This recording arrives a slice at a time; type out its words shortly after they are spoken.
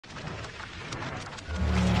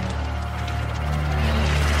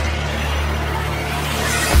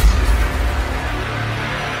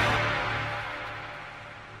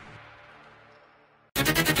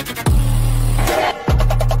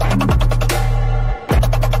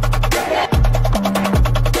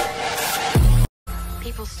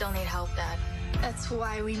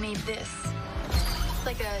why we made this. It's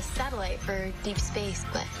like a satellite for deep space,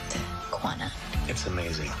 but quanta. It's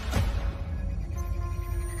amazing.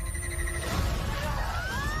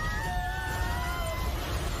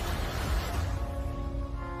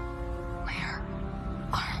 Where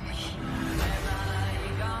are we?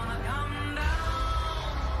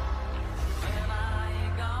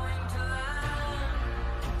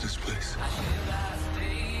 This place.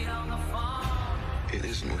 It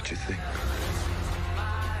isn't what you think.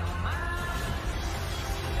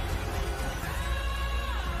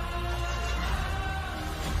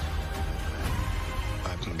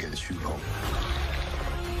 I can get you home.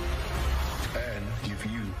 And give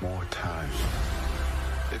you more time.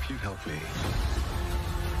 If you help me.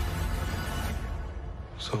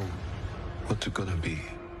 So, what's it gonna be,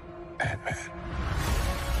 Ant-Man?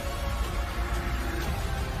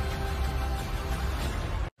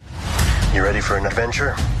 You ready for an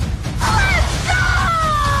adventure? Let's go!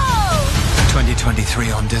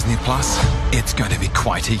 2023 on Disney Plus. It's going to be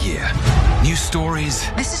quite a year. New stories.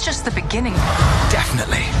 This is just the beginning.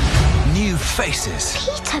 Definitely. New faces.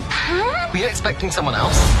 Peter Pan? Were you expecting someone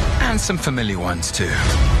else? And some familiar ones too.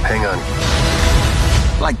 Hang on.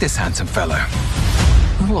 Like this handsome fellow.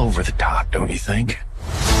 A little over the top, don't you think?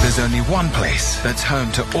 There's only one place that's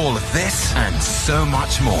home to all of this and so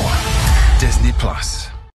much more. Disney Plus.